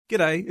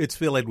G'day, it's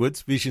Phil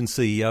Edwards, Vision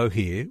CEO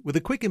here, with a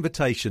quick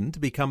invitation to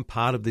become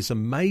part of this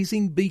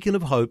amazing beacon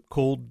of hope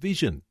called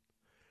Vision.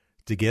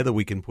 Together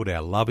we can put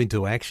our love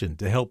into action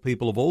to help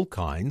people of all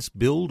kinds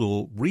build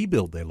or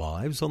rebuild their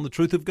lives on the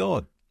truth of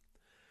God.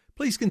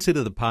 Please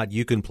consider the part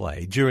you can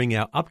play during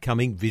our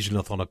upcoming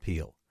Visionathon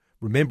appeal,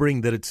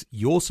 remembering that it's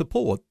your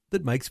support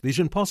that makes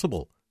Vision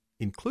possible,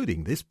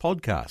 including this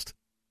podcast.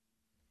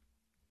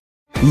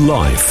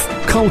 Life,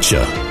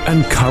 culture,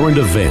 and current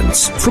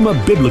events from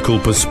a biblical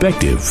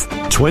perspective.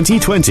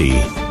 2020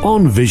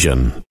 on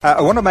Vision.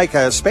 I want to make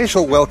a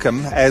special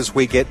welcome as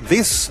we get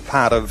this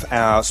part of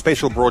our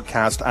special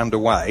broadcast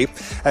underway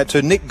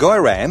to Nick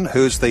Goiran,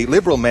 who's the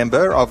Liberal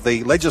member of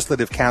the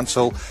Legislative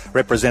Council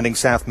representing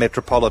South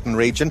Metropolitan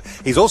Region.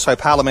 He's also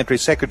Parliamentary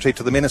Secretary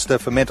to the Minister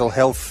for Mental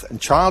Health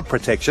and Child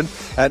Protection.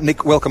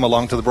 Nick, welcome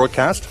along to the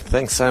broadcast.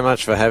 Thanks so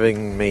much for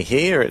having me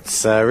here.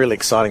 It's really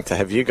exciting to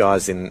have you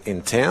guys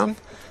in town,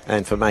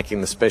 and for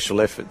making the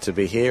special effort to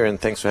be here, and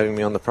thanks for having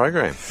me on the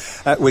program.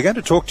 We're going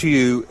to talk to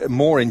you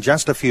more in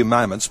just a few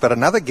moments, but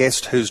another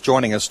guest who's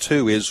joining us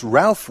too is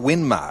Ralph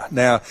Winmar.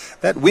 Now,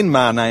 that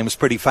Winmar name's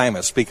pretty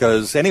famous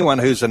because anyone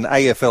who's an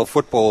AFL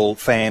football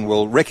fan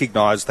will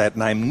recognise that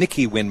name,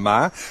 Nicky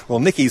Winmar. Well,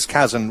 Nicky's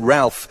cousin,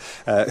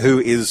 Ralph, who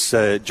is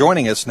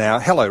joining us now.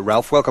 Hello,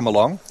 Ralph. Welcome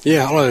along.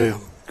 Yeah,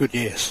 hello. Good,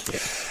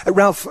 yes.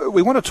 Ralph,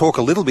 we want to talk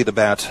a little bit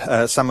about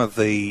some of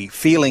the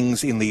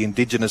feelings in the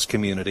Indigenous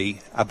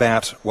community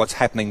about what's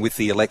happening with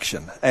the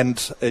election.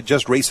 And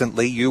just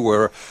recently you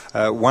were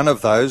one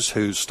of those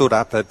who stood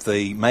up at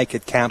the Make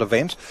It Count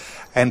event,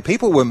 and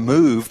people were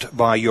moved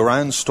by your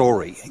own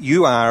story.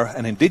 You are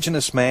an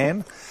Indigenous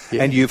man,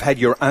 and you've had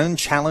your own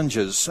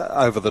challenges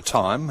over the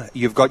time.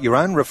 You've got your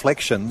own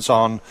reflections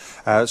on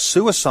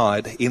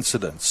suicide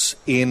incidents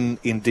in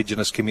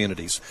Indigenous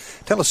communities.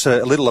 Tell us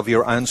a little of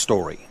your own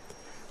story.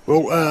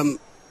 Well,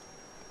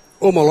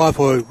 all my life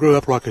I grew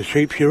up like a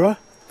sheep shearer.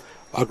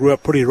 I grew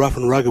up pretty rough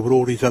and rugged with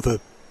all these other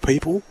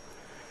people.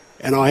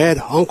 And I had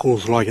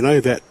uncles,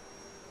 that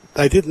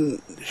they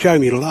didn't show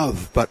me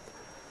love,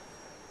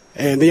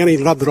 and the only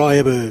love that I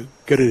ever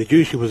got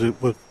introduced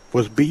to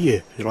was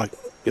beer,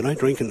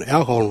 drinking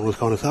alcohol and all this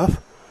kind of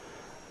stuff.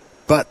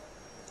 But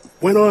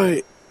when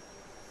I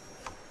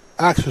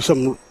asked for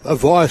some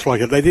advice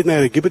like it, they didn't know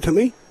how to give it to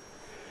me.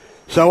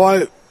 So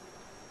I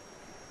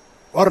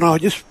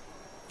just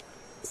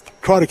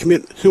tried to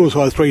commit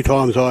suicide 3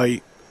 times.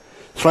 I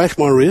slashed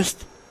my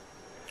wrist,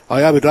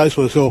 I overdosed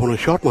myself, and I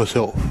shot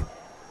myself.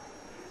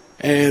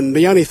 And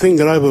the only thing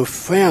that I ever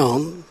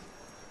found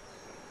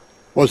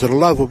was the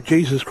love of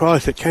Jesus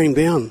Christ that came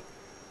down,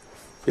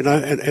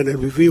 and it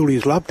revealed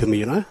his love to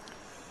me,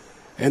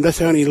 And that's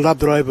the only love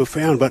that I ever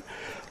found. But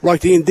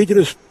like the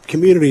Indigenous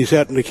communities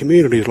out in the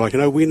communities,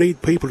 we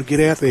need people to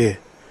get out there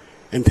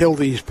and tell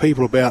these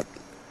people about,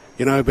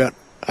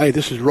 hey,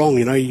 this is wrong,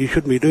 you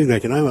shouldn't be doing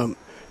that,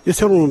 Just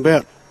tell them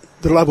about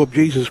the love of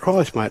Jesus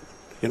Christ, mate,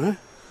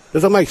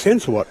 Does that make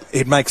sense or what?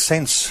 It makes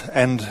sense.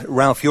 And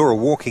Ralph, you're a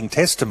walking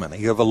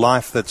testimony of a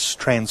life that's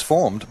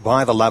transformed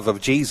by the love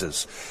of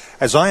Jesus.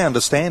 As I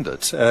understand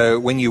it,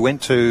 when you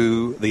went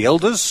to the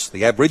elders,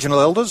 the Aboriginal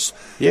elders,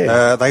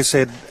 they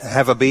said,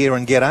 have a beer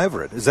and get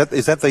over it. Is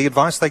that the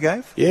advice they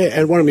gave? Yeah,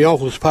 and one of my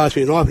uncles passed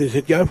me a knife and he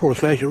said, go for it,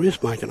 slash your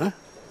wrist, mate, And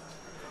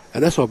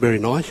that's not very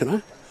nice,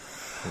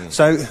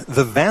 So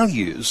the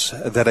values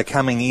that are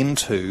coming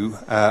into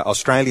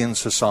Australian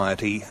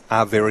society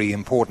are very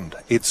important.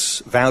 It's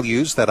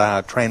values that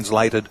are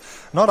translated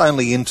not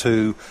only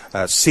into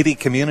city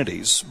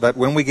communities, but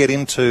when we get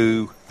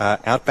into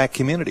outback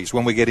communities,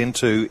 when we get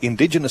into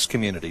Indigenous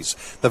communities,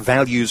 the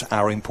values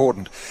are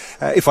important.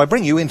 If I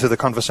bring you into the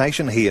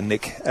conversation here,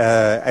 Nick,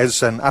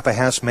 as an upper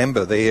house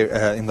member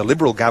there in the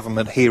Liberal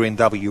government here in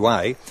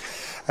WA,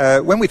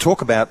 when we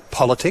talk about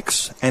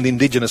politics and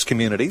Indigenous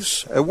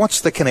communities,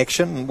 what's the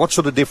connection? What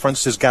sort of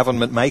difference is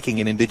government making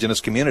in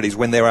Indigenous communities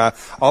when there are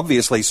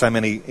obviously so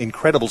many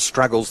incredible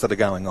struggles that are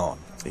going on?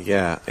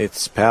 Yeah,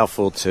 it's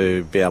powerful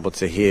to be able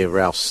to hear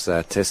Ralph's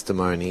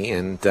testimony,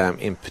 and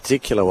in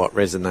particular what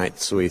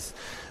resonates with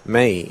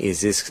me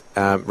is this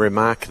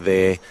remark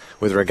there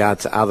with regard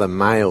to other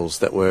males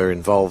that were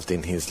involved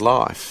in his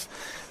life.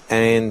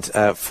 And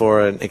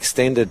for an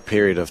extended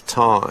period of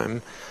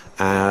time,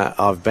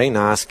 I've been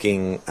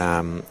asking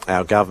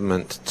our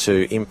government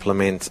to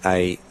implement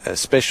a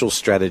special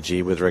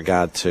strategy with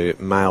regard to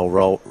male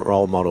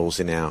role models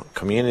in our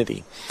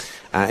community.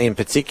 In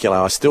particular,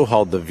 I still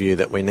hold the view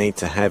that we need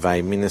to have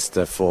a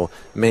minister for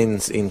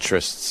men's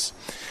interests.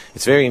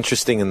 It's very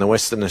interesting in the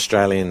Western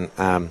Australian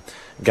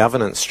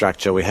governance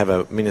structure. We have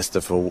a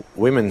minister for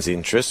women's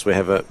interests, we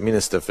have a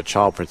minister for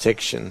child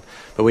protection,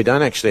 but we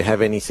don't actually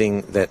have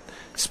anything that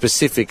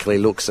specifically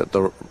looks at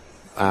the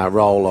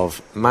role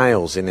of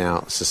males in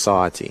our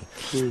society.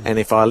 And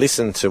if I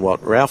listen to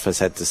what Ralph has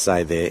had to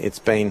say there, it's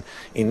been,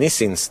 in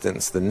this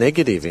instance, the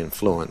negative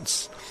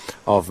influence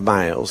of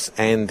males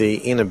and the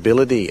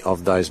inability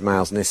of those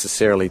males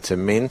necessarily to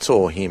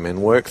mentor him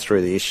and work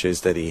through the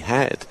issues that he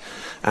had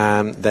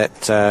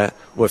that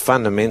were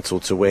fundamental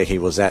to where he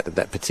was at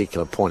that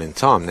particular point in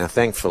time. Now,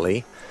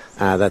 thankfully,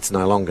 that's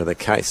no longer the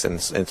case, and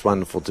it's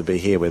wonderful to be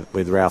here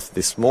with Ralph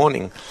this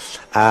morning.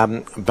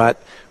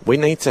 But we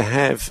need to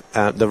have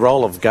the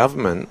role of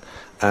government,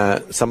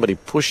 somebody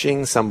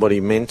pushing, somebody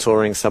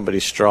mentoring, somebody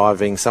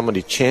striving,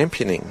 somebody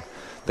championing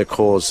the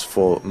cause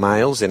for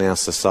males in our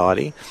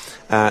society,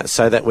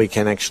 so that we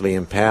can actually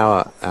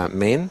empower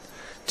men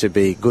to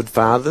be good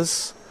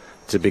fathers,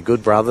 to be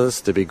good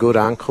brothers, to be good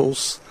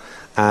uncles,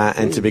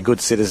 and to be good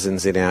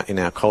citizens in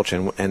our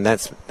culture, and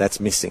that's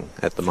missing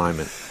at the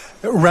moment.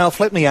 Ralph,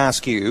 let me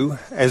ask you,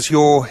 as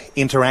you're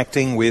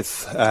interacting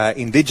with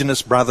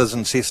Indigenous brothers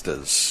and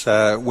sisters,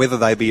 whether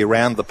they be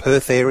around the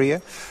Perth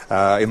area,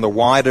 in the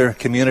wider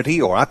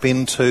community, or up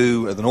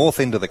into the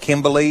north, into the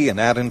Kimberley, and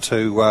out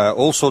into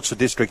all sorts of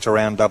districts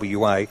around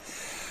WA,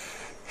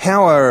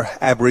 how are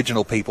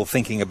Aboriginal people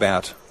thinking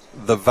about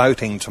the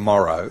voting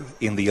tomorrow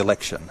in the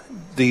election?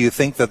 Do you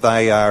think that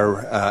they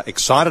are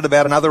excited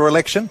about another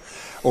election,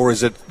 or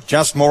is it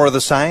just more of the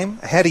same?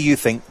 How do you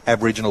think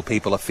Aboriginal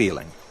people are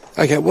feeling?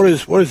 Okay, what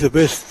is the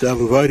best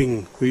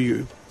voting for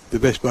you? The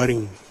best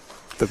voting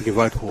that we can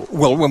vote for?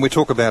 Well, when we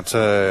talk about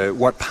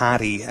what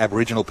party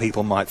Aboriginal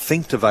people might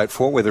think to vote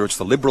for, whether it's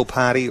the Liberal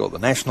Party or the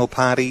National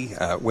Party,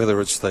 whether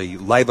it's the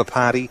Labor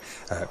Party,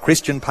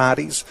 Christian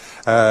parties,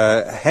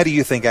 how do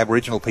you think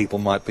Aboriginal people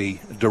might be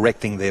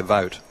directing their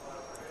vote?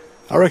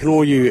 I reckon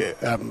all you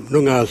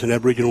Noongars and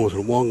Aboriginals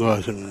and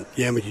Wongas and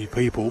Yamatji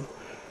people,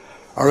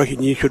 I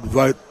reckon you should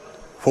vote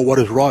for what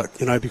is right,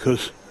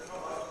 because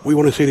we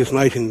want to see this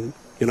nation,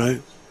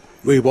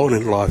 move on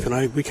in life.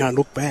 We can't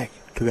look back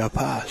to our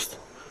past.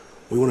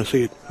 We want to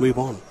see it move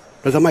on.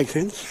 Does that make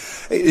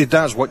sense? It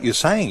does. What you're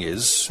saying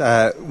is,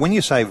 when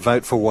you say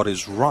vote for what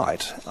is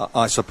right,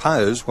 I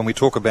suppose when we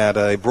talk about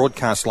a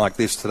broadcast like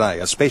this today,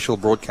 a special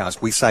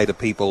broadcast, we say to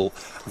people,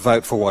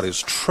 vote for what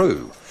is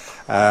true.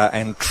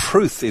 And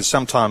truth is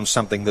sometimes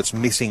something that's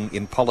missing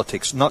in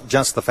politics, not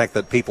just the fact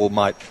that people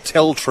might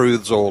tell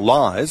truths or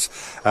lies,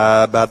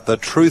 but the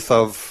truth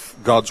of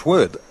God's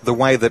Word, the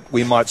way that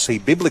we might see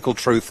biblical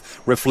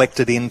truth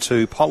reflected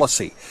into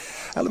policy.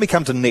 Let me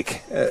come to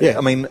Nick.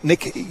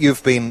 Nick,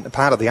 you've been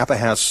part of the upper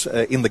house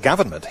in the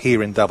government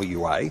here in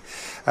WA.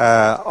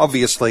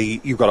 Obviously,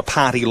 you've got a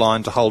party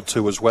line to hold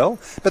to as well,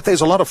 but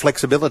there's a lot of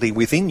flexibility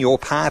within your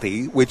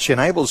party which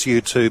enables you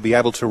to be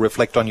able to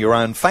reflect on your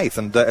own faith.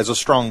 And as a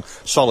strong,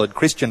 solid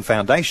Christian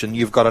foundation,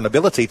 you've got an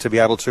ability to be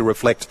able to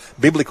reflect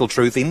biblical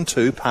truth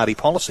into party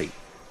policy.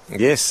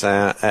 Yes,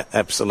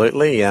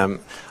 absolutely.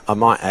 I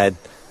might add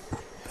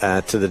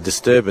to the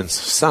disturbance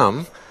of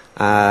some.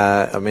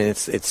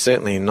 It's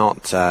certainly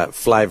not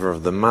flavour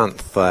of the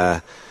month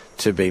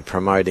to be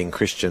promoting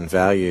Christian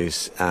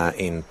values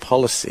in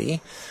policy.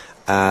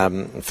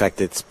 In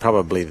fact, it's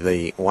probably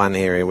the one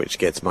area which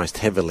gets most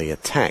heavily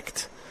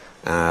attacked.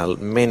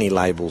 Many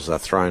labels are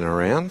thrown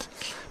around.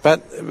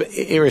 But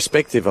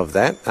irrespective of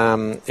that,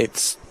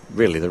 it's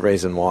really the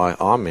reason why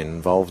I'm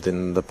involved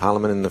in the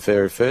Parliament in the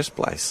very first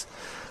place.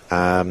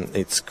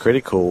 It's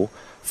critical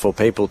for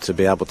people to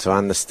be able to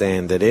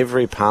understand that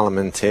every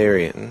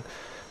parliamentarian,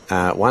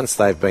 once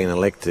they've been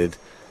elected,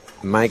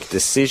 make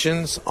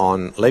decisions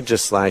on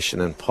legislation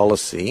and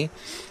policy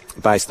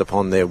based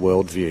upon their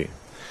worldview.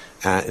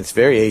 It's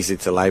very easy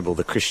to label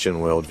the Christian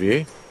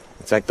worldview.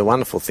 In fact, the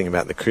wonderful thing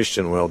about the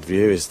Christian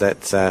worldview is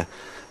that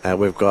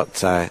we've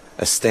got a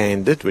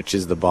standard, which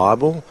is the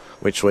Bible,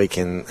 which we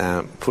can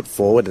put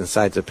forward and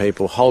say to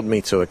people, hold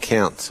me to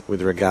account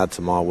with regard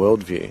to my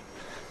worldview.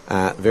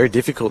 Very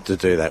difficult to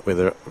do that with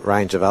a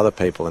range of other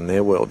people and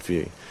their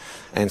worldview.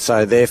 And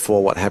so,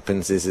 therefore, what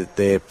happens is that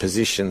their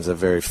positions are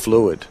very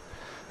fluid.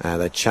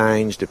 They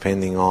change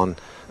depending on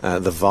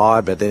the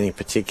vibe at any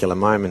particular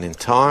moment in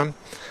time.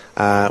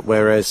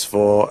 Whereas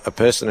for a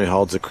person who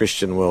holds a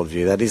Christian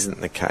worldview, that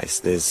isn't the case.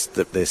 There's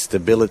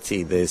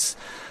stability, there's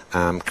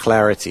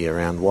clarity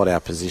around what our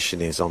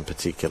position is on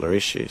particular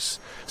issues.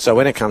 So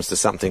when it comes to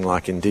something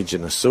like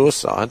Indigenous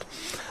suicide,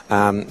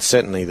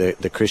 certainly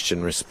the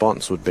Christian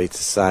response would be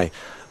to say,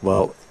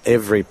 well,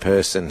 every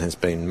person has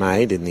been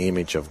made in the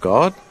image of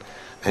God,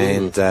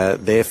 and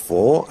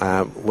therefore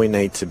we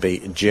need to be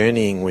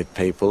journeying with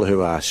people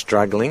who are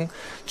struggling,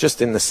 just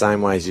in the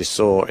same way as you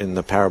saw in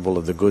the parable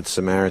of the Good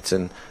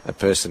Samaritan, a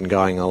person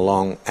going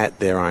along at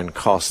their own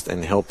cost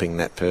and helping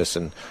that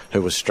person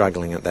who was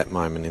struggling at that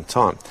moment in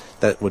time.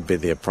 That would be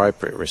the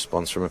appropriate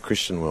response from a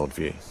Christian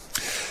worldview.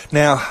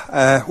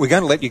 Now, we're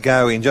going to let you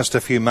go in just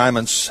a few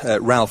moments,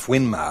 Ralph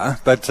Winmar,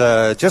 but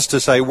just to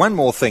say one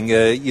more thing,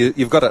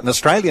 you've got an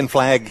Australian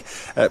flag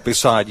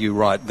beside you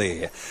right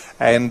there,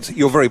 and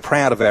you're very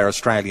proud of our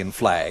Australian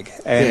flag.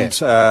 And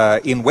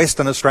in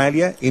Western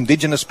Australia,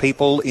 Indigenous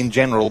people in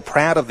general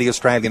proud of the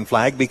Australian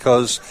flag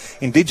because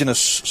Indigenous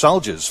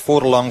soldiers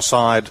fought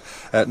alongside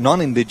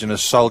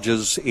non-Indigenous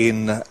soldiers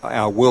in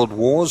our world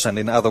wars and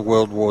in other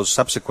world wars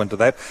subsequent to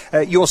that.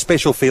 Your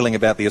special feeling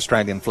about the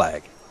Australian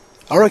flag?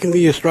 I reckon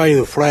the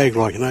Australian flag,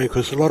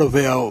 because a lot of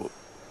our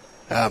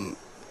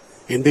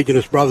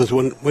Indigenous brothers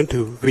went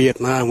to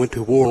Vietnam, went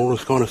to war and all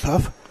this kind of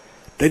stuff.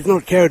 They did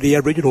not carry the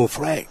Aboriginal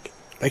flag.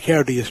 They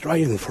carried the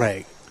Australian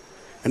flag.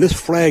 And this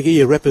flag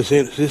here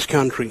represents this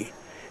country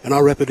and I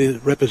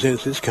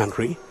represents this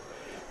country.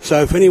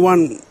 So if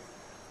anyone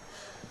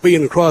be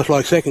in Christ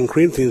like 2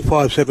 Corinthians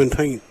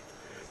 5:17,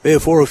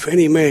 therefore if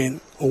any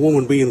man or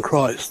woman be in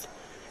Christ,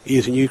 he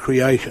is a new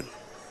creation.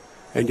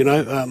 And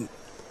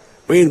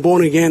being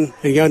born again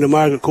and going to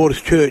Margaret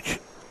Cordes Church,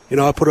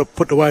 I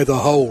put away the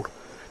hold.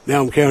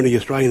 Now I'm carrying the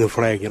Australian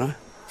flag,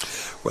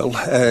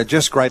 Well,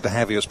 just great to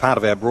have you as part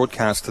of our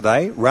broadcast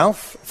today.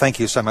 Ralph, thank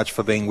you so much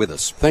for being with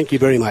us. Thank you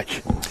very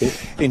much. Yeah.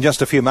 In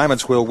just a few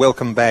moments, we'll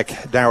welcome back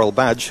Daryl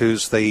Budge,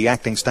 who's the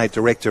Acting State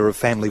Director of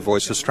Family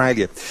Voice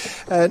Australia.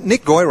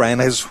 Nick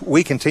Goiran, as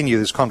we continue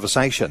this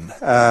conversation,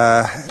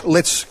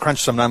 let's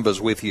crunch some numbers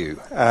with you.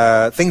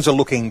 Things are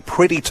looking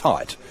pretty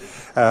tight.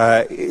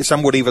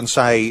 Some would even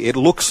say it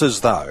looks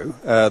as though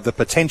the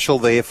potential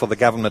there for the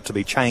government to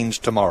be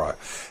changed tomorrow.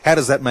 How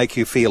does that make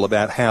you feel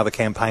about how the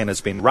campaign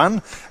has been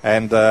run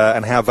and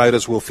how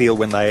voters will feel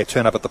when they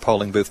turn up at the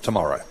polling booth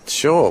tomorrow?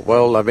 Sure.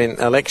 Well,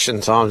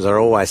 election times are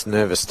always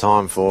nervous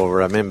time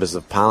for members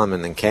of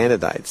parliament and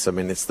candidates.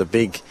 It's the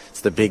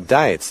big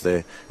day. It's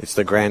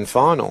the grand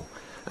final.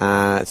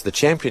 It's the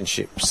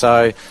championship.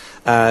 So,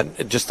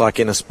 just like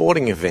in a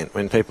sporting event,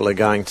 when people are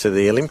going to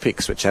the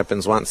Olympics, which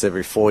happens once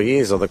every 4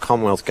 years, or the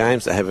Commonwealth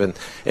Games that happen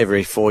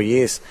every 4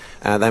 years,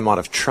 they might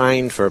have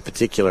trained for a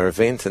particular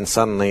event, and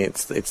suddenly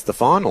it's the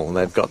final, and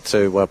they've got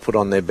to put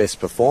on their best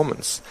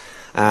performance.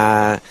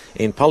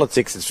 In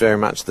politics, it's very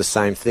much the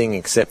same thing,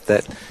 except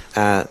that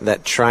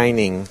that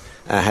training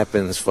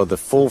happens for the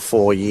full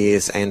 4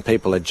 years, and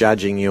people are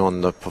judging you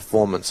on the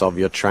performance of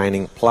your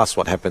training plus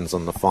what happens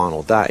on the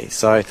final day.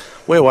 So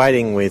we're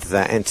waiting with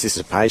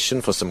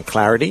anticipation for some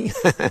clarity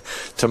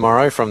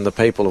tomorrow from the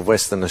people of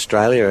Western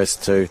Australia as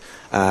to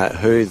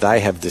who they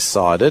have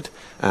decided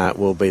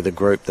will be the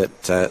group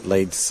that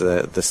leads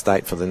the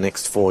state for the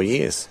next 4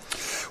 years.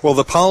 Well,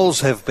 the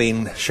polls have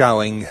been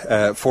showing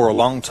for a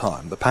long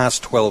time, the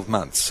past 12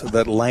 months,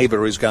 that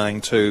Labor is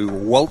going to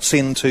waltz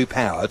into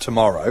power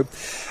tomorrow.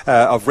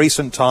 Of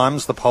recent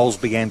times, the polls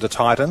began to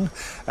tighten,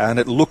 and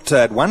it looked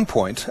at one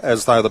point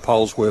as though the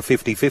polls were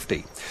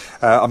 50-50.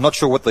 I'm not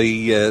sure what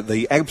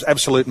the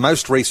absolute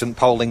most recent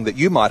polling that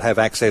you might have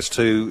access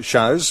to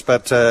shows,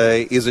 but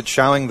is it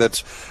showing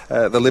that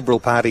the Liberal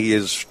Party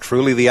is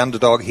truly the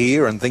underdog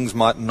here and things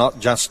might not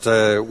just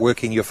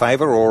work in your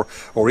favour,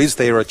 or is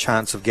there a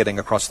chance of getting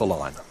across the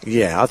line?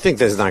 Yeah, I think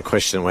there's no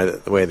question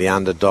we're the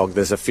underdog.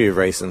 There's a few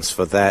reasons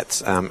for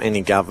that.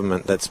 Any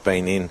government that's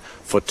been in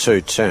for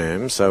 2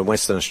 terms, so in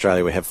Western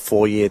Australia we have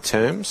 4-year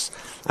terms,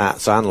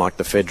 so unlike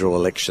the federal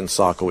election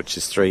cycle, which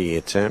is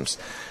 3-year terms.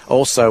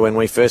 Also, when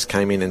we first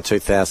came in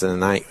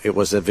 2008, it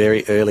was a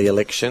very early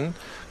election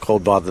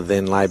called by the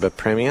then Labor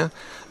Premier.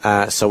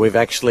 So we've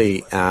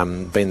actually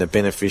been the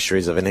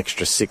beneficiaries of an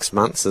extra 6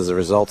 months as a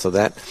result of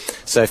that.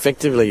 So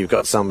effectively, you've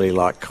got somebody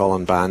like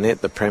Colin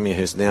Barnett, the Premier,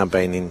 who's now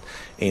been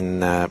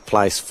in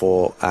place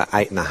for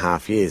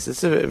 8.5 years.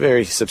 It's a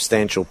very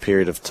substantial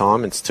period of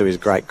time. It's to his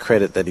great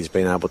credit that he's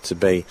been able to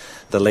be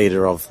the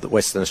leader of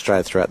Western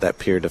Australia throughout that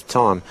period of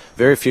time.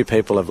 Very few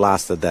people have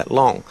lasted that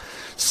long.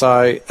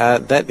 So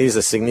that is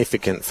a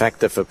significant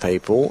factor for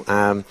people.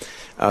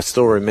 I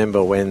still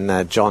remember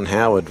when John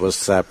Howard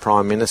was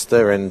Prime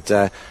Minister and,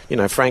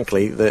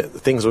 frankly,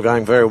 things were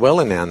going very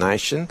well in our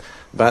nation,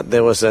 but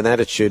there was an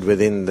attitude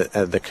within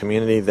the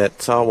community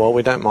that,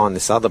 we don't mind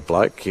this other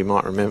bloke. You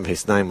might remember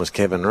his name was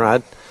Kevin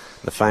Rudd,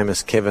 the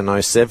famous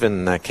Kevin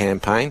 07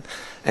 campaign,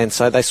 and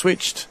so they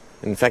switched.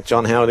 In fact,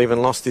 John Howard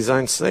even lost his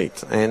own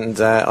seat,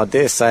 and I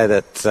dare say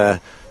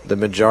that the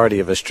majority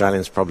of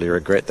Australians probably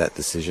regret that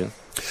decision.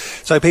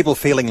 So people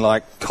feeling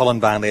like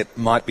Colin Barnett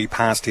might be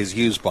past his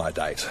use-by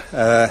date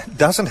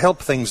doesn't help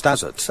things,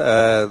 does it?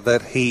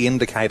 That he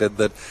indicated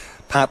that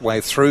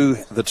partway through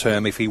the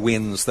term, if he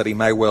wins, that he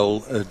may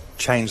well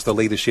change the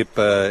leadership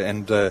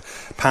and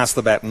pass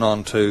the baton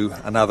on to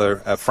another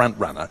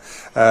front-runner.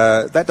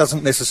 That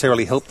doesn't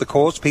necessarily help the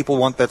cause. People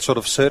want that sort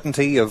of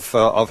certainty of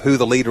who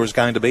the leader is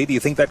going to be. Do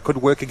you think that could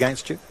work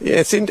against you?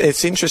 Yeah,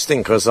 it's interesting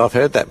because I've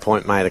heard that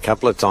point made a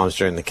couple of times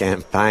during the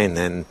campaign,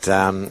 and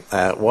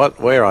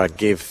where I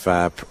give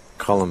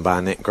Colin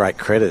Barnett great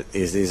credit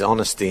is his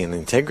honesty and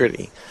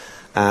integrity.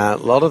 A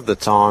lot of the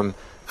time,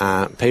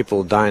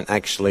 people don't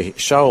actually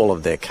show all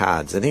of their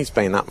cards, and he's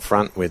been up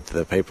front with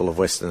the people of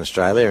Western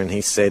Australia, and he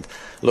said,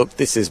 look,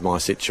 this is my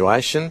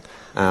situation.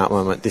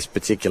 I'm at this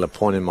particular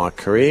point in my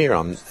career.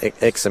 I'm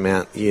X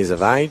amount years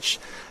of age,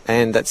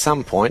 and at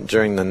some point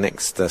during the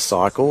next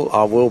cycle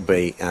I will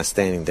be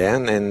standing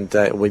down, and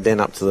we then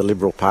up to the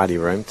Liberal Party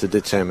room to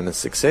determine a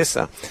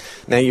successor.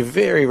 Now, you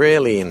very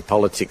rarely in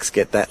politics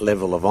get that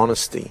level of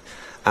honesty.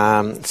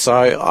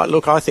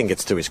 I think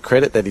it's to his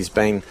credit that he's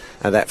been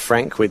that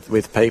frank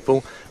with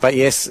people. But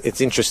yes, it's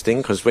interesting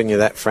because when you're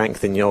that frank,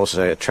 then you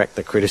also attract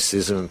the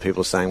criticism and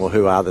people saying, well,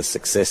 who are the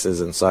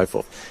successors and so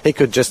forth. He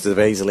could just as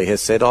easily have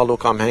said, oh,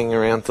 look, I'm hanging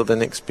around till the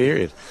next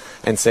period,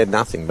 and said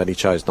nothing, but he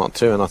chose not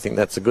to, and I think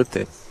that's a good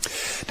thing.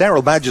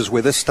 Daryl Budge is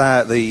with us,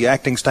 the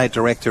Acting State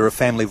Director of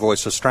Family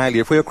Voice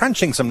Australia. If we were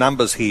crunching some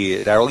numbers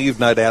here, Daryl, you've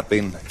no doubt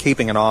been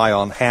keeping an eye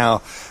on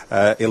how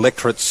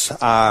electorates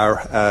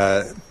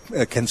are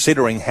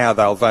considering how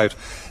they'll vote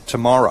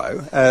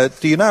tomorrow.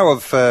 Do you know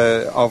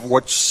of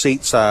which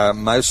seats are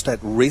most at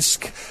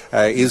risk?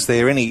 Is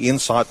there any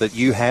insight that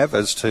you have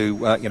as to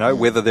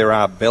whether there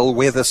are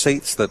bellwether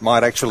seats that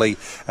might actually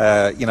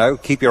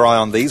keep your eye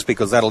on these,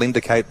 because that'll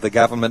indicate the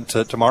government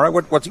tomorrow?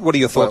 What are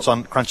your thoughts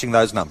on crunching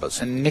those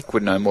numbers? And Nick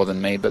would know more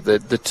than me, but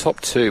the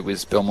top two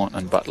is Belmont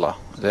and Butler.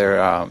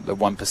 They're the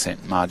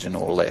 1% margin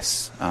or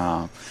less.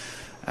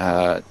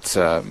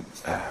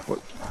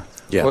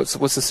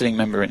 What's the sitting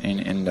member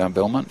in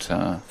Belmont?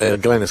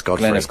 Glenys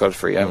Godfrey. Glenys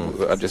Godfrey.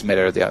 I just met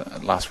her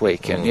last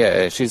week,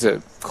 and she's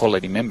a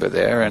quality member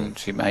there, and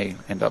she may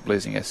end up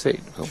losing her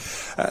seat.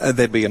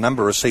 There'd be a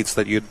number of seats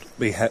that you'd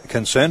be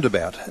concerned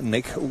about,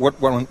 Nick.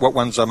 What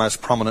ones are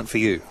most prominent for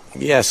you?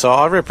 Yeah, so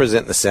I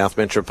represent the South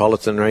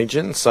Metropolitan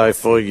region. So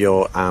for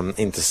your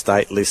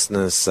interstate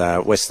listeners,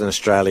 Western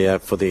Australia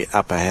for the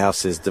upper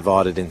house is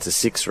divided into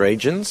 6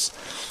 regions.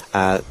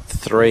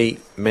 3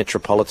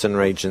 metropolitan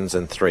regions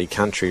and 3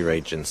 country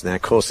regions. Now,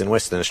 of course, in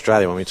Western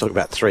Australia, when we talk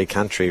about 3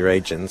 country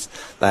regions,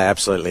 they're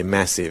absolutely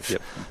massive.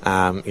 Yep.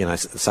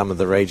 Some of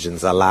the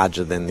regions are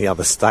larger than the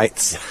other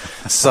states.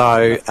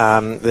 So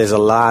there's a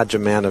large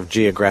amount of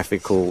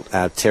geographical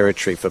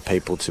territory for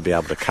people to be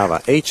able to cover.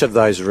 Each of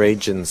those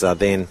regions are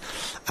then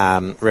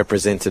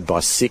represented by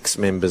 6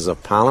 members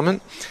of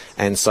parliament.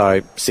 And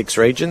so 6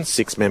 regions,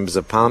 6 members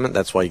of parliament,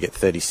 that's why you get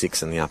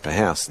 36 in the upper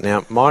house.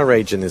 Now, my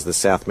region is the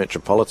South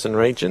Metropolitan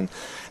region,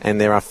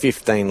 and there are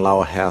 15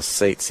 lower house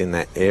seats in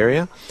that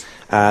area.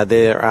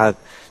 There are,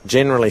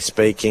 generally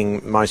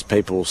speaking, most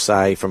people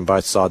say from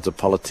both sides of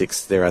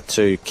politics, there are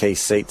 2 key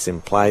seats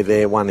in play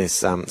there. One is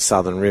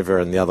Southern River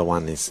and the other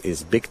one is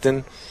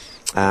Bicton.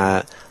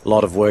 A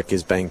lot of work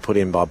is being put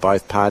in by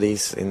both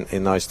parties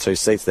in those 2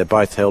 seats. They're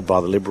both held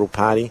by the Liberal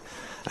Party.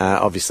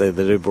 Obviously,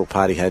 the Liberal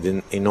Party had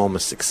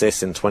enormous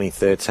success in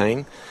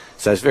 2013,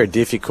 so it's very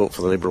difficult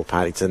for the Liberal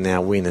Party to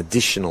now win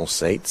additional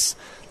seats.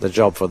 The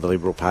job for the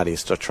Liberal Party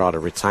is to try to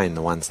retain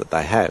the ones that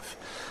they have.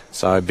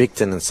 So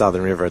Bicton and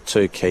Southern River are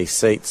 2 key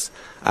seats.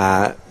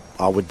 I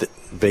would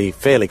be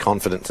fairly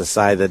confident to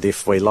say that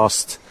if we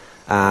lost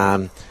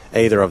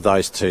either of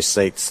those 2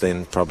 seats,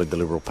 then probably the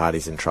Liberal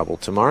Party's in trouble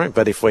tomorrow.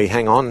 But if we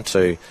hang on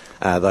to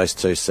those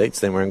 2 seats,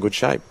 then we're in good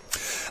shape.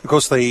 Of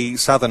course, the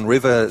Southern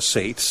River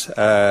seat,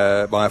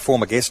 by a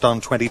former guest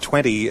on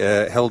 2020,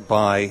 held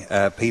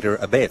by Peter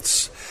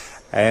Abetz.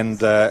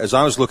 And as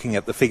I was looking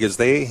at the figures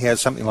there, he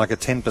has something like a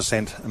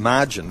 10%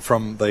 margin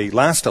from the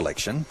last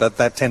election, but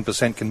that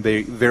 10% can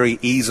be very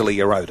easily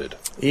eroded.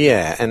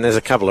 Yeah, and there's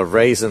a couple of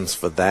reasons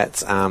for that.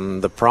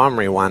 The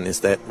primary one is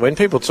that when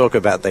people talk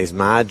about these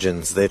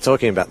margins, they're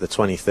talking about the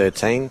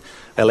 2013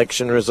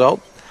 election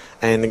result.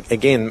 And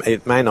again,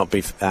 it may not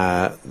be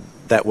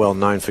that well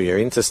known for your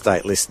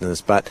interstate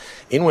listeners, but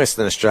in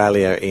Western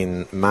Australia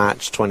in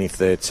March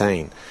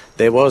 2013,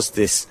 there was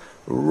this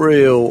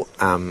real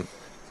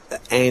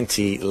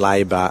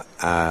anti-Labor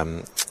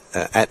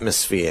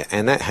atmosphere,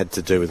 and that had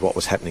to do with what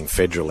was happening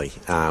federally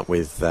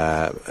with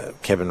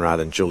Kevin Rudd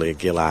and Julia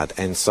Gillard,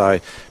 and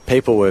so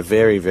people were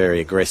very, very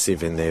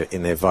aggressive in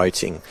their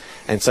voting,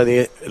 and so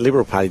the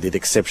Liberal Party did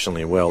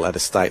exceptionally well at a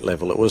state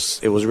level. It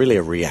was really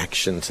a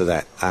reaction to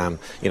that.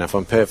 If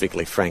I'm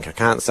perfectly frank, I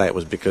can't say it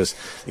was because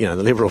the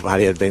Liberal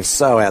Party had been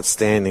so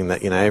outstanding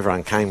that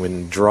everyone came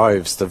in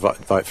droves to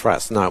vote for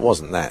us. No, it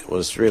wasn't that. It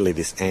was really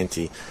this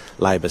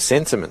anti-Labor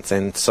sentiment,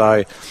 and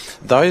so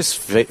those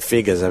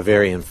figures are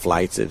very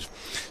inflated.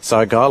 So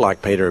a guy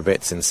like Peter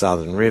Abetz in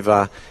Southern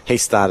River, he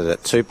started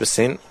at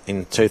 2%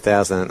 in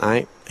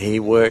 2008. He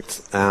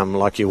worked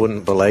like you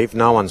wouldn't believe.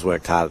 No one's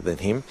worked harder than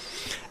him.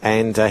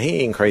 And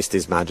he increased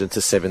his margin to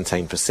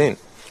 17%.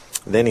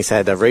 Then he's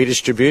had a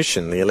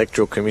redistribution. The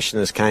electoral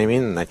commissioners came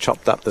in and they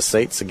chopped up the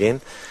seats again,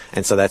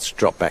 and so that's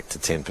dropped back to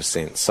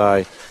 10%.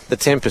 So the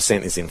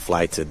 10% is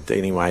inflated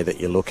any way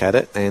that you look at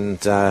it, and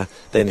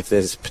then if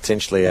there's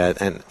potentially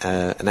an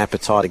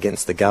appetite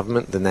against the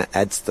government, then that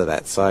adds to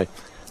that. So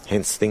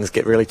hence things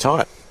get really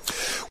tight.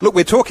 Look,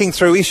 we're talking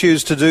through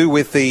issues to do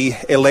with the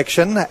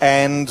election,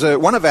 and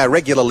one of our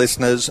regular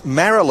listeners,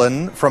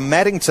 Marilyn from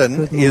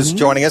Maddington, is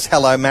joining us.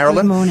 Hello,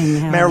 Marilyn. Good morning.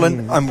 How Marilyn,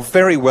 are you? I'm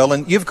very well,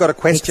 and you've got a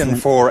question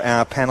for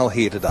our panel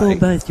here today. For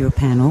both your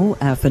panel,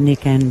 for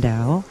Nick and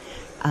Dal.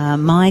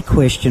 My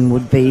question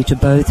would be to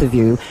both of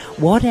you,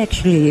 what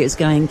actually is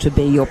going to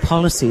be your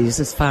policies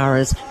as far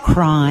as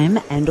crime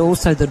and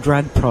also the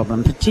drug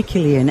problem,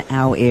 particularly in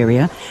our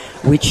area,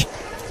 which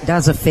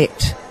does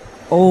affect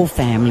all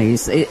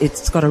families.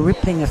 It's got a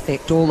rippling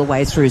effect all the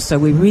way through. So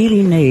we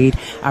really need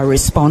a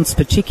response,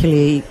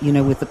 particularly,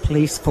 with the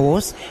police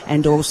force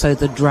and also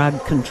the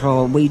drug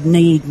control. We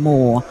need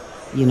more,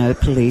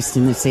 police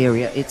in this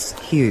area. It's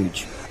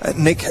huge.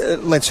 Nick,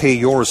 let's hear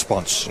your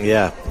response.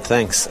 Yeah,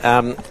 thanks.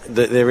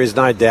 There is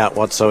no doubt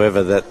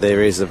whatsoever that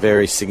there is a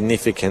very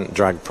significant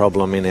drug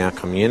problem in our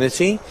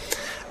community.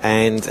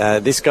 And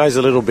this goes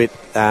a little bit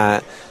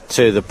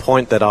to the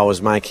point that I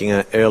was making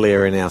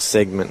earlier in our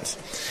segment,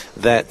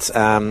 that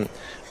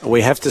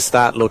we have to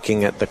start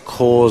looking at the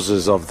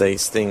causes of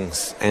these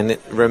things. And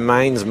it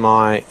remains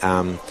my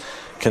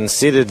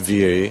considered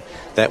view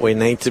that we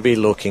need to be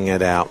looking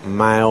at our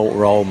male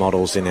role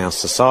models in our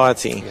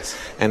society. Yes.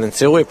 And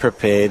until we're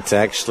prepared to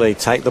actually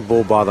take the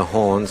bull by the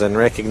horns and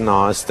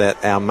recognise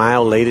that our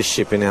male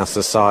leadership in our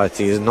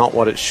society is not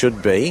what it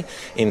should be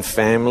in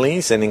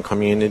families and in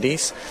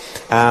communities,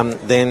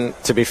 then,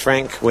 to be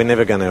frank, we're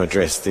never going to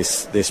address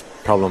this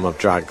problem of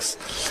drugs.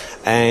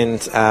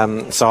 And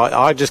so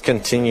I just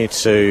continue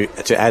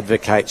to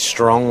advocate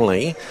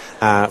strongly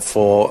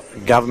for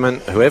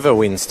government, whoever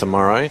wins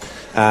tomorrow,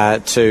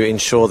 to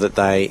ensure that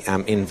they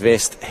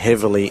invest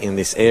heavily in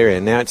this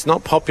area. Now, it's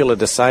not popular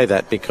to say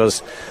that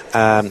because,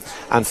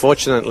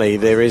 unfortunately,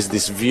 there is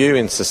this view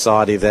in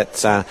society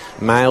that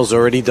males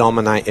already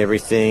dominate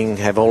everything,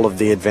 have all of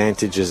the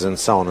advantages and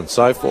so on and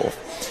so forth.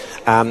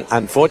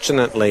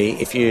 Unfortunately,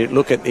 if you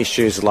look at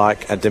issues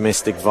like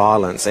domestic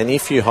violence, and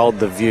if you hold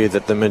the view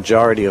that the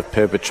majority of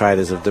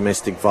perpetrators of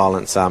domestic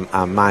violence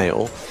are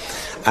male,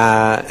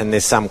 and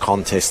there's some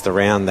contest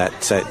around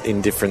that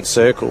in different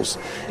circles,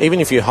 even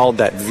if you hold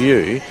that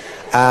view,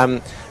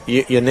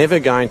 you're never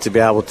going to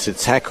be able to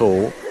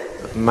tackle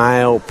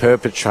male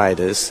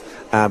perpetrators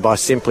by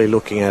simply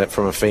looking at it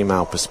from a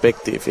female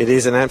perspective. It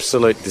is an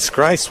absolute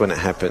disgrace when it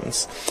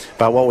happens,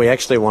 but what we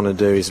actually want to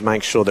do is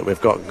make sure that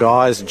we've got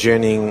guys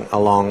journeying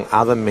along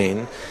other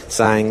men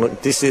saying,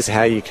 look, this is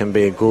how you can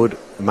be a good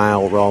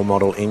male role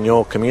model in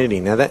your community.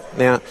 Now,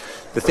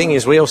 the thing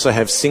is, we also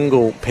have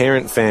single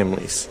parent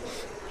families.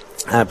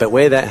 But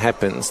where that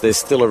happens, there's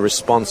still a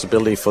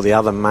responsibility for the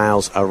other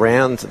males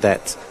around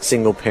that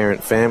single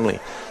parent family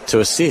to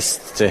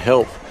assist, to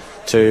help,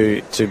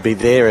 to be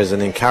there as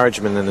an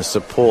encouragement and a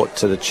support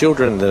to the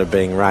children that are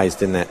being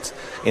raised in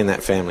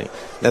that family.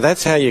 Now,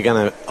 that's how you're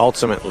going to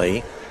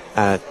ultimately,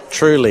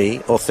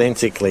 truly,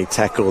 authentically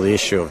tackle the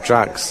issue of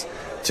drugs,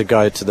 to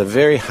go to the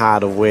very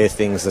heart of where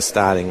things are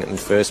starting in the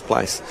first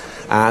place.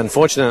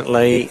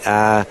 Unfortunately,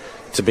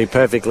 to be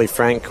perfectly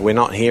frank, we're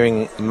not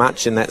hearing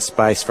much in that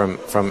space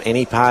from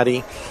any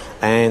party,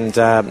 and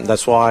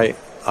that's why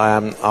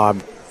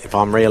if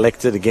I'm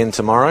re-elected again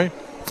tomorrow,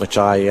 which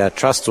I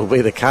trust will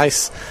be the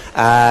case,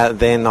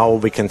 then I will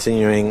be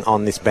continuing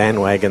on this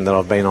bandwagon that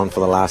I've been on for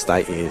the last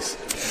 8 years.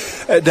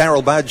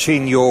 Daryl Budge,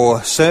 in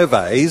your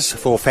surveys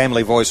for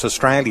Family Voice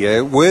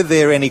Australia, were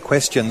there any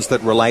questions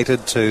that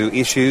related to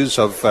issues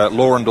of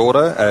law and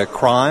order,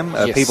 crime,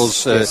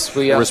 people's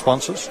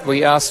responses?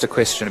 We asked a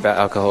question about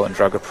alcohol and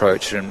drug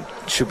approach, and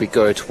should we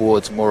go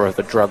towards more of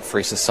a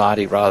drug-free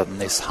society rather than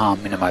this harm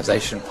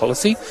minimisation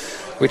policy,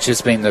 which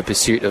has been the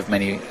pursuit of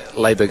many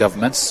Labor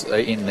governments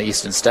in the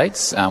eastern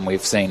states.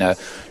 We've seen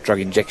drug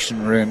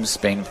injection rooms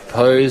being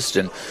proposed,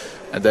 and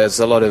there's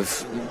a lot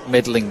of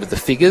meddling with the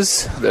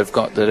figures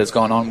that has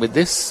gone on with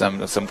this.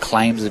 Some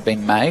claims have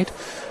been made.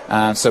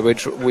 So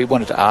we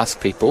wanted to ask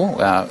people,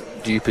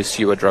 do you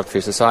pursue a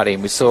drug-free society?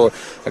 And we saw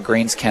a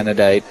Greens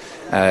candidate,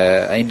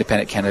 an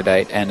independent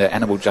candidate, and an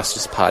Animal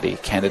Justice Party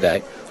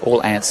candidate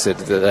all answered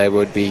that they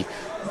would be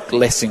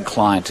less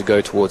inclined to go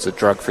towards a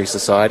drug-free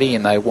society,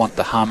 and they want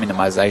the harm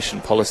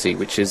minimisation policy,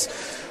 which is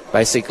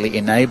basically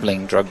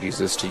enabling drug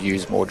users to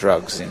use more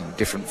drugs in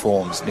different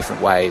forms,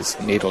 different ways,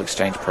 needle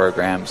exchange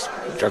programs,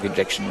 drug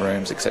injection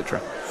rooms,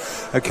 etc.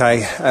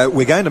 Okay,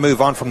 we're going to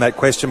move on from that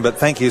question, but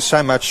thank you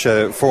so much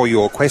for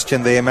your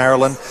question there,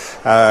 Marilyn.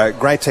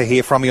 Great to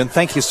hear from you, and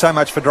thank you so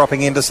much for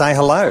dropping in to say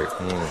hello.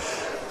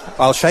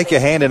 I'll shake your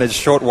hand in a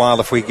short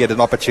while if we get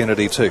an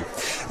opportunity to.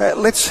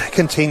 Let's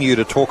continue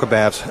to talk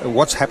about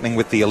what's happening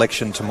with the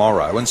election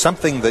tomorrow, and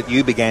something that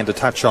you began to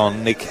touch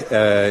on, Nick,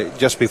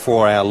 just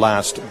before our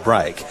last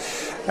break.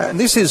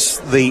 This is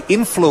the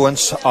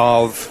influence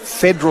of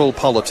federal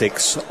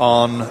politics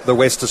on the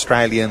West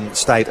Australian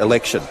state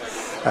election.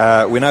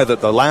 We know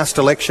that the last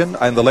election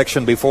and the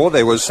election before,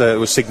 there was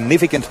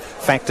significant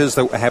factors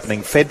that were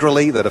happening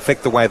federally that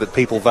affect the way that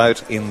people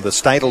vote in the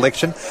state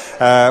election.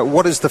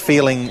 What is the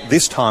feeling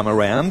this time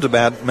around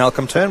about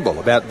Malcolm Turnbull,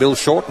 about Bill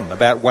Shorten,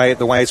 about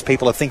the ways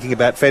people are thinking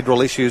about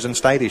federal issues and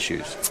state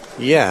issues?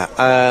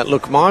 Yeah,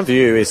 look, my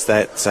view is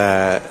that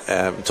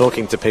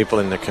talking to people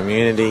in the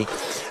community,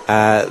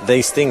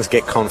 these things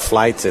get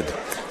conflated.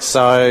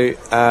 So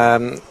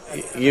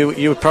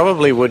you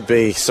probably would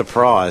be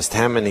surprised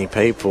how many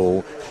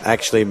people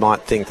actually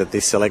might think that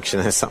this election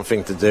has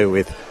something to do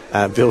with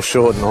Bill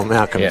Shorten or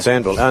Malcolm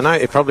Turnbull. I know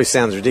it probably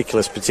sounds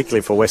ridiculous,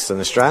 particularly for Western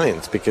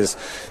Australians, because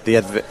the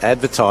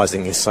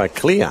advertising is so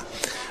clear.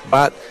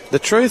 But the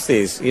truth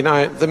is,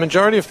 the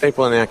majority of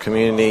people in our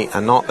community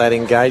are not that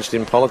engaged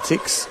in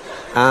politics.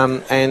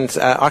 And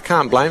I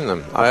can't blame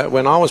them.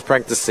 When I was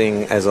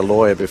practicing as a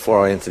lawyer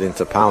before I entered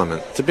into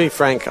Parliament, to be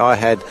frank, I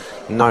had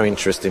no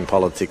interest in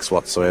politics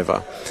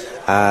whatsoever.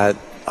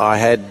 I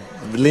had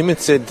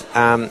limited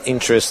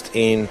interest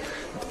in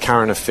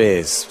current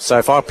affairs. So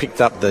if I picked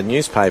up the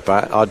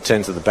newspaper, I'd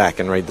turn to the back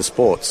and read the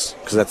sports,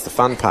 because that's the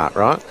fun part,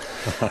 right?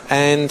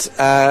 And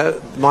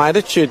my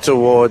attitude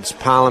towards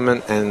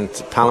Parliament and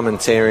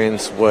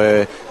parliamentarians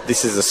were,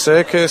 this is a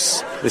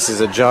circus, this is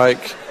a joke,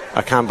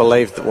 I can't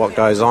believe what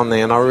goes on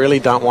there, and I really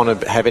don't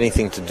want to have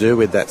anything to do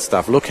with that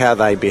stuff. Look how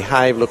they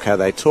behave, look how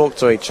they talk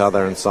to each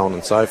other, and so on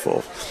and so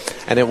forth.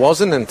 And it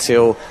wasn't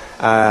until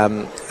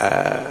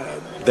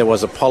there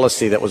was a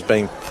policy that was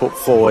being put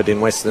forward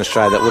in Western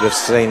Australia that would have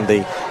seen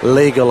the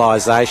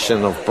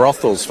legalisation of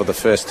brothels for the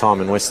first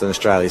time in Western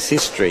Australia's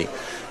history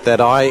that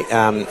I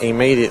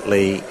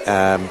immediately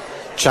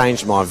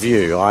changed my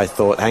view. I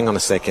thought, hang on a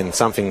second,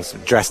 something's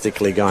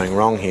drastically going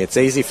wrong here. It's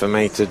easy for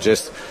me to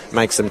just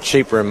make some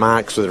cheap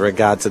remarks with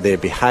regard to their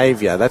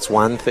behaviour. That's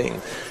one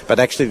thing. But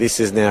actually this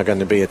is now going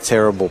to be a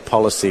terrible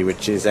policy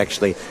which is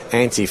actually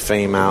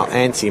anti-female,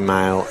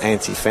 anti-male,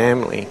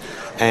 anti-family.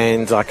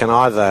 And I can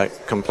either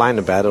complain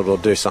about it or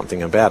do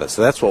something about it.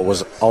 So that's what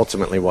was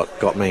ultimately what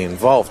got me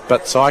involved.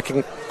 But so I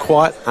can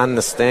quite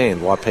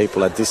understand why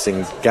people are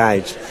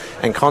disengaged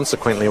and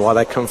consequently why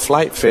they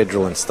conflate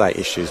federal and state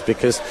issues,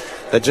 because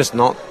they're just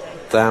not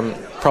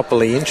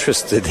properly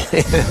interested.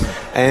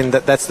 And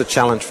that's the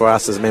challenge for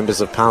us as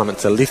members of Parliament,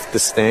 to lift the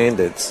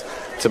standards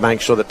to make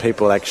sure that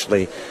people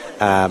actually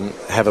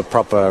have a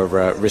proper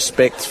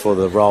respect for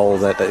the role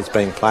that is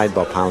being played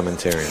by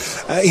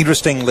parliamentarians.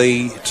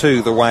 Interestingly,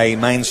 too, the way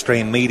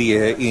mainstream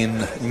media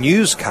in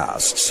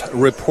newscasts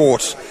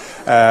report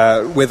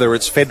whether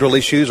it's federal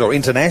issues or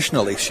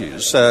international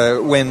issues.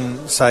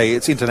 When, say,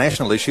 it's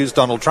international issues,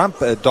 Donald Trump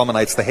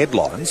dominates the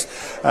headlines.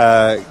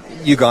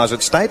 You guys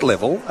at state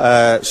level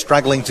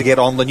struggling to get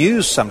on the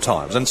news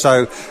sometimes. And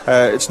so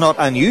it's not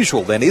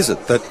unusual then, is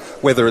it, that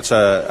whether it's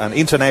an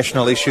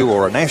international issue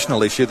or a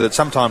national issue, that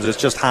sometimes it's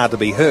just hard to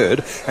be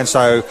heard. And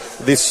so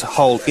this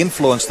whole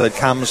influence that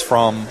comes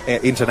from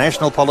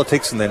international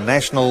politics and then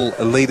national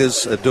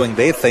leaders doing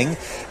their thing,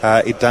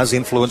 it does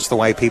influence the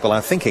way people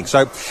are thinking.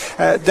 So,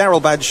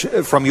 Darryl Budge,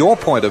 from your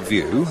point of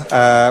view,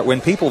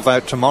 when people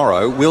vote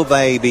tomorrow, will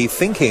they be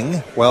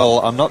thinking, well,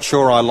 I'm not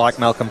sure I like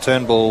Malcolm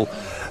Turnbull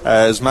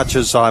as much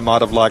as I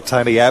might have liked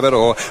Tony Abbott,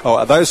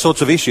 or those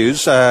sorts of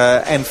issues,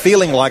 and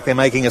feeling like they're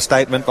making a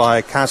statement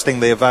by casting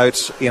their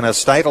votes in a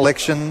state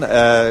election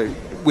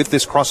with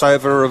this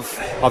crossover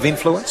of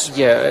influence?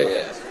 Yeah.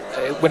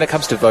 When it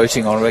comes to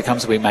voting on, when it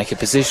comes to we make a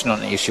position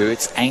on an issue,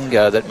 it's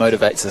anger that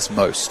motivates us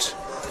most,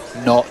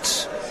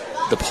 not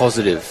the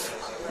positive.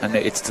 And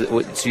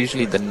it's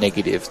usually the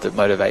negative that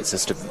motivates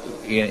us to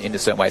in a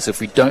certain way. So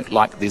if we don't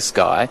like this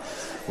guy,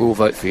 we'll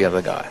vote for the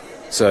other guy.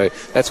 So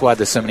that's why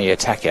there's so many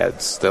attack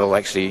ads that'll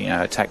actually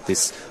attack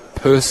this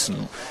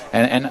person.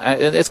 And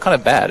it's kind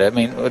of bad. I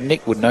mean,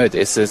 Nick would know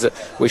this, is that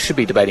we should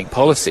be debating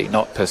policy,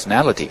 not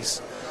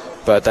personalities.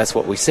 But that's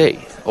what we see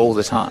all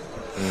the time.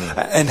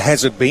 And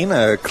has it been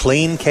a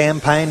clean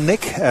campaign,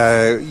 Nick?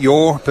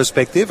 Your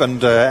perspective,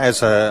 and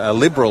as a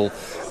Liberal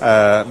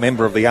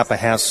member of the upper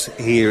house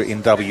here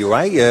in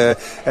WA,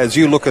 as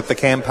you look at the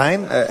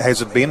campaign,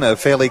 has it been a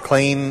fairly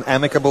clean,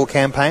 amicable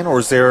campaign, or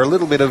is there a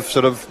little bit of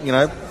sort of,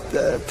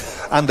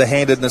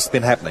 underhandedness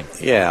been happening?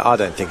 Yeah, I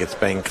don't think it's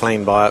been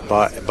clean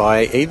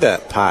by either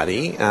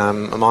party,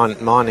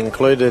 mine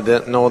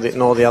included, nor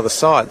the other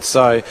side.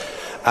 So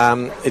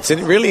it's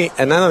really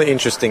another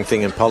interesting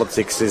thing in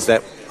politics is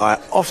that I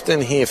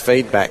often hear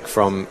feedback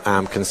from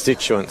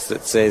constituents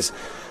that says,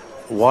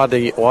 why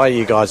are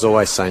you guys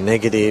always so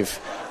negative?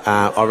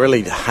 I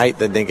really hate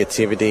the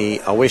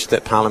negativity. I wish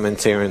that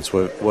parliamentarians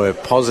were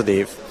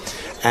positive.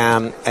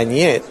 And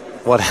yet,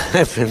 what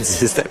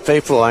happens is that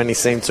people only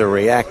seem to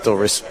react or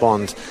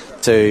respond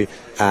to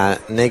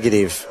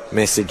negative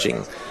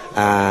messaging.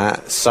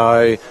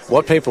 So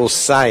what people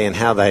say and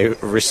how they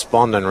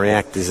respond and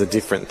react is a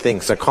different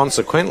thing. So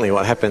consequently,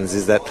 what happens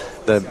is that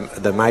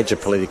the major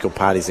political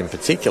parties in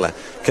particular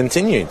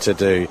continue to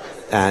do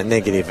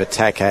negative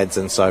attack ads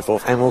and so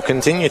forth, and will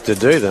continue to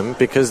do them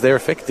because they're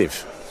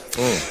effective.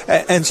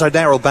 And so,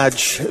 Darryl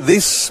Budge,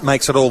 this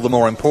makes it all the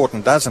more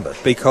important, doesn't it?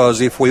 Because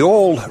if we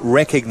all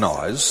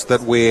recognise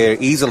that we're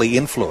easily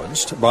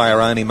influenced by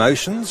our own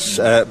emotions,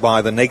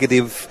 by the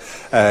negative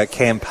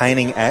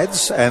campaigning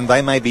ads, and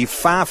they may be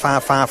far, far,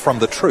 far from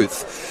the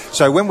truth.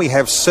 So when we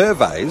have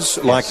surveys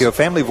like your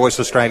Family Voice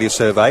Australia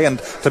survey, and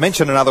to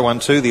mention another one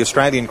too, the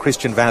Australian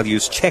Christian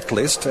Values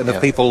Checklist, and if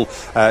people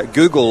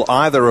Google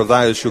either of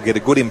those, you'll get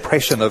a good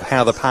impression of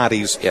how the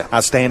parties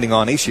are standing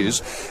on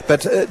issues.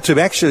 But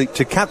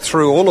to cut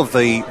through all of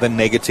the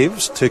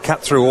negatives, to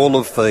cut through all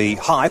of the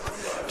hype,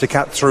 to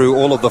cut through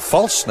all of the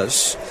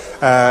falseness,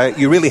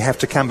 you really have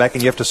to come back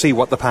and you have to see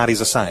what the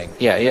parties are saying.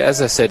 Yeah,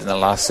 as I said in the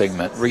last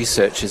segment,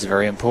 research is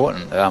very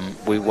important.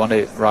 We want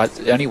to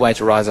the only way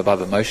to rise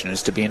above emotion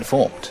is to be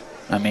informed.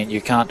 I mean,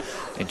 you can't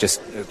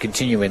just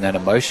continue in that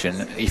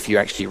emotion if you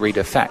actually read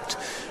a fact.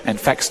 And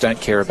facts don't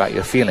care about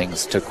your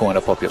feelings, to coin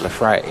a popular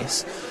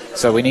phrase.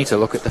 So we need to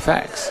look at the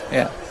facts,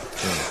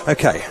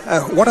 Okay,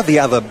 what are the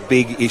other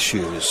big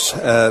issues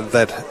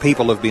that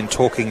people have been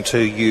talking to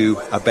you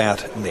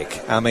about,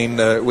 Nick? I mean,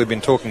 we've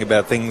been talking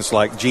about things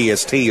like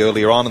GST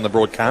earlier on in the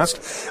broadcast.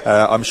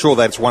 I'm sure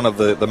that's one of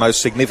the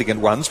most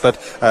significant ones, but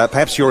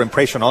perhaps your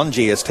impression on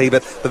GST,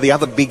 but the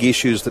other big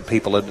issues that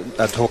people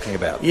are talking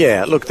about.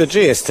 Yeah, look, the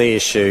GST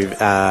issue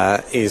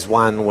is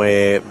one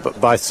where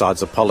both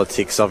sides of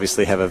politics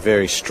obviously have a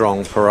very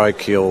strong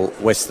parochial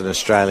Western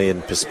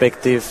Australian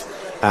perspective,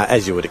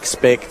 as you would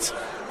expect.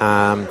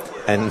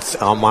 And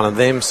I'm one of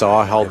them, so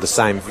I hold the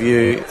same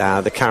view.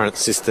 The current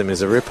system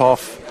is a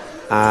rip-off,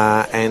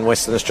 and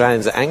Western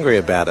Australians are angry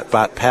about it,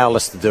 but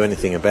powerless to do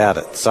anything about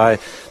it. So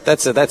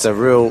that's a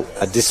real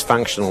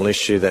dysfunctional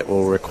issue that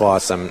will require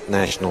some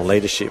national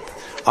leadership.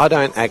 I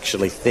don't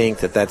actually think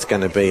that that's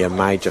going to be a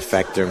major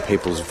factor in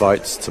people's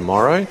votes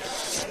tomorrow.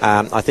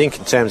 I think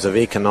in terms of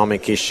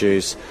economic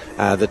issues,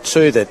 the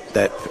two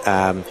there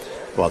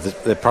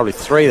are probably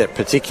three that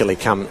particularly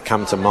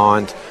come to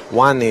mind.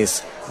 One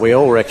is we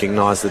all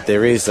recognise that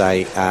there is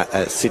a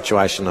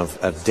situation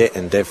of debt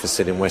and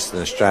deficit in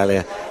Western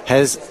Australia.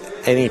 Has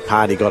any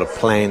party got a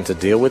plan to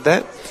deal with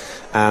that?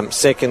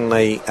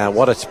 Secondly,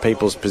 what is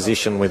people's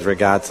position with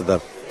regard to the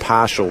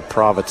partial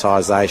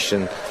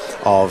privatisation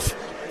of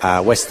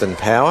Western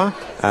Power,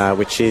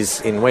 which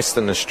is in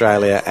Western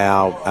Australia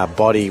our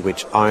body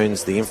which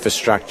owns the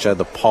infrastructure,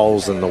 the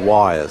poles and the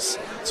wires.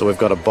 So we've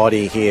got a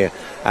body here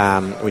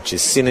which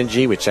is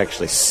Synergy, which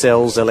actually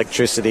sells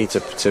electricity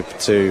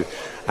to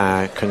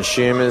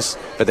consumers,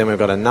 but then we've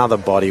got another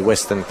body,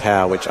 Western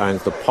Power, which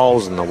owns the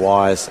poles and the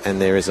wires,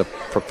 and there is a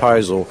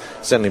proposal,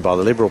 certainly by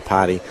the Liberal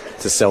Party,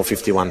 to sell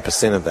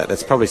 51% of that.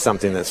 That's probably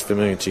something that's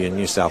familiar to your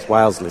New South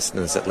Wales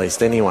listeners, at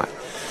least anyway.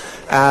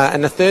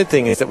 And the third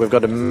thing is that we've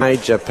got a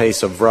major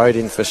piece of road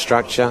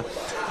infrastructure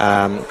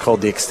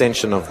called the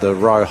extension of the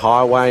Roe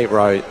Highway,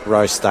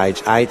 Roe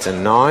Stage 8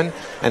 and 9,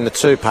 and the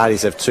two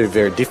parties have two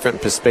very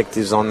different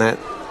perspectives on that.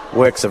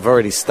 Works have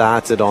already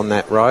started on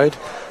that road,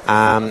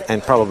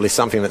 and probably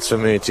something that's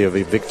familiar to your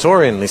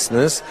Victorian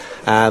listeners,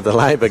 the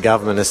Labor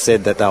government has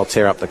said that they'll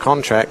tear up the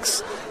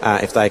contracts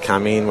if they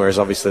come in, whereas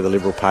obviously the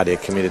Liberal Party are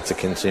committed to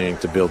continuing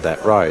to build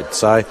that road.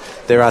 So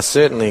there are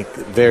certainly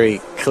very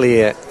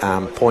clear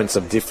points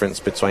of difference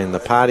between the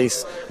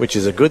parties, which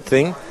is a good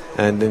thing,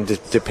 and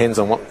it depends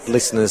on what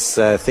listeners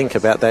think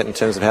about that in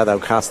terms of how they'll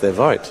cast their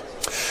vote.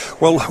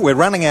 Well, we're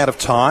running out of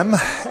time,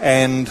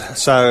 and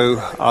so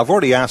I've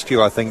already asked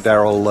you, I think,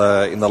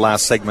 Daryl, in the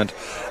last segment,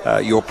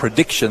 your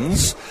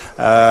predictions.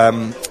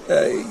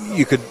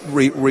 You could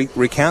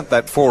recount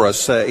that for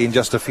us in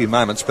just a few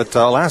moments, but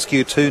I'll ask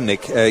you too,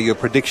 Nick, your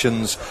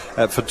predictions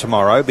for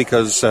tomorrow,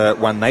 because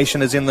One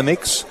Nation is in the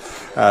mix.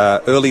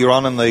 Earlier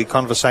on in the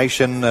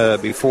conversation,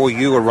 before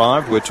you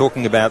arrived, we're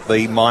talking about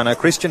the minor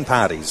Christian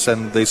parties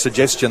and the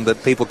suggestion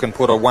that people can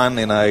put a one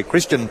in a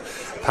Christian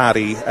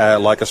party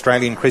like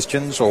Australian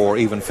Christians or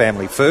even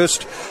Family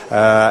First,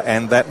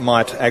 and that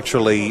might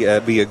actually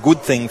be a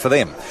good thing for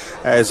them.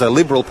 As a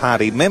Liberal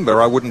Party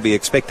member, I wouldn't be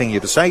expecting you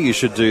to say you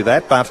should do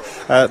that, but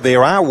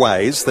there are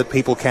ways that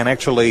people can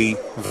actually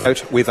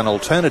vote with an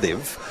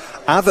alternative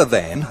other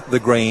than the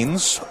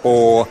Greens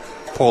or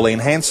Pauline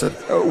Hanson.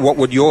 What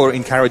would your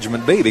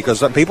encouragement be?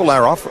 Because people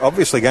are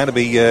obviously going to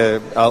be, a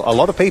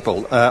lot of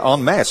people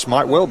en masse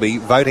might well be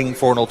voting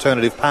for an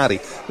alternative party.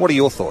 What are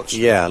your thoughts?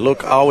 Yeah,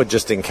 look, I would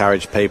just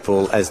encourage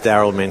people, as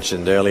Daryl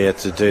mentioned earlier,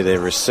 to do their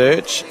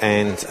research,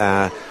 and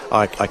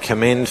I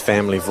commend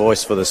Family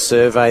Voice for the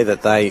survey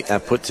that they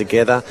put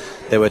together.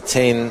 There were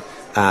 10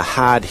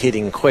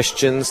 hard-hitting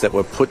questions that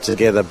were put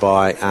together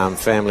by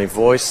Family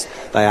Voice.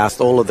 They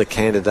asked all of the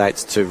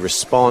candidates to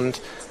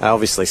respond.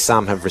 Obviously,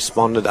 some have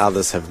responded,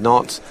 others have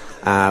not.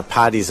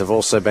 Parties have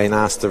also been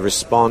asked to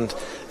respond.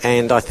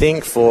 And I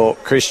think for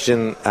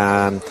Christian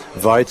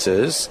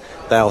voters,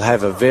 they'll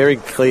have a very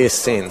clear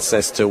sense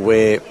as to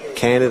where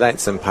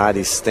candidates and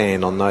parties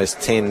stand on those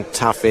 10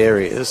 tough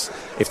areas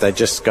if they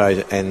just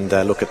go and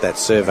look at that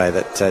survey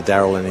that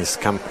Daryl and his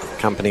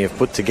company have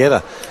put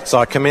together. So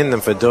I commend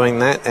them for doing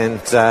that,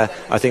 and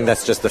I think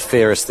that's just the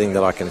fairest thing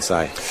that I can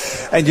say.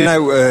 And, you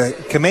know,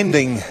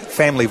 commending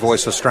Family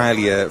Voice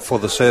Australia for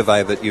the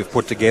survey that you've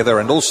put together,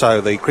 and also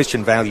the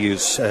Christian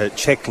Values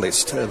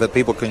checklist that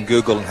people can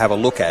Google and have a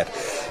look at,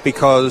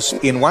 because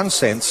in one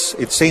sense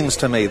it seems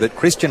to me that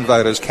Christian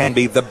voters can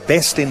be the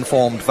best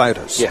informed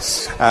voters.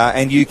 Yes.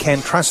 And you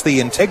can trust the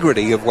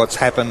integrity of what's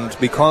happened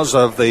because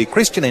of the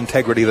Christian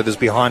integrity that is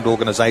behind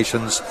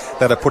organisations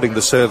that are putting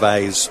the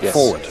surveys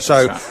forward.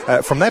 So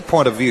from that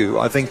point of view,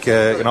 I think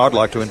I'd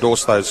like to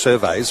endorse those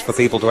surveys for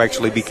people to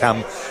actually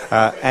become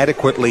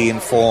adequately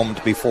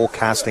informed before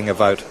casting a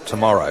vote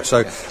tomorrow.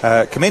 So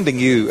commending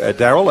you,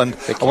 Daryl, and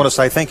I want to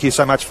say thank you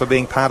so much for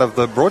being part of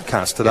the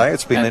broadcast today.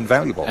 It's been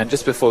invaluable. And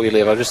just before we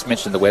leave, I'll just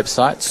mention the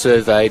website,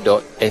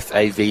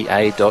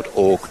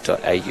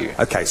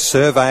 survey.fava.org.au. Okay,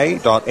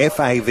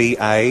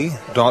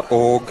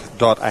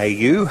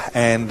 survey.fava.org.au,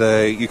 and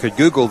you could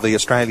Google the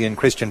Australian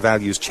Christian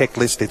Values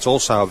Checklist. It's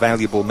also a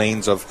valuable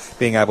means of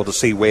being able to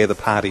see where the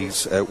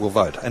parties will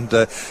vote. And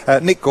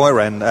Nick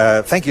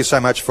Goiran, thank you so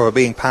much for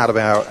being part of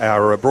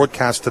our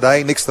broadcast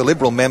today. Nick's the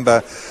Liberal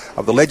member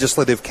of the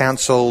Legislative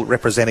Council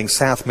representing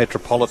South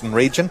Metropolitan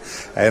Region,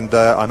 and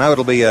I know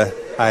it'll be a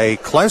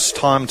close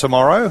time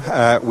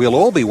tomorrow. We'll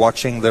all be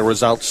watching the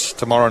results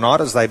tomorrow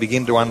night as they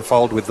begin to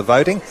unfold with the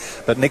voting.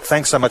 But Nick,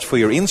 thanks so much for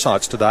your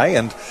insights today,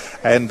 and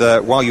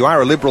while you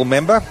are a Liberal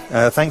member,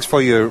 thanks for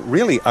your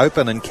really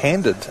open and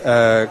candid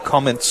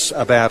comments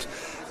about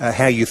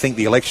how you think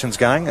the election's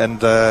going,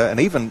 and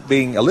even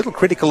being a little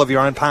critical of your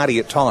own party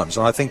at times.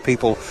 And I think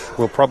people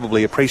will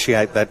probably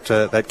appreciate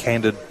that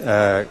candid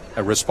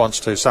response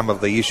to some of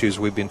the issues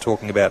we've been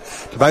talking about.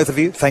 To both of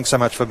you, thanks so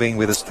much for being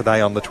with us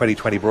today on the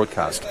 2020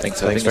 broadcast.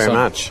 Thanks very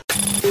much.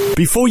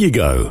 Before you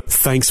go,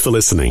 thanks for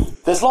listening.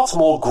 There's lots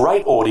more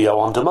great audio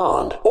on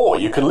demand, or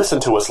you can listen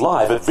to us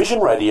live at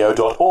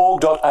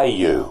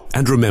visionradio.org.au.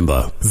 And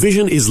remember,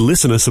 Vision is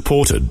listener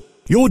supported.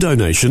 Your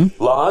donation,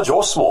 large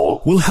or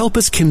small, will help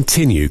us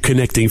continue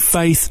connecting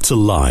faith to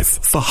life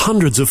for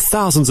hundreds of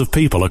thousands of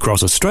people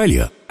across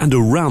Australia and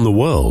around the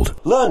world.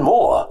 Learn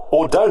more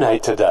or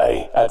donate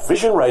today at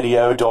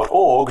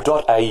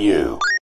visionradio.org.au.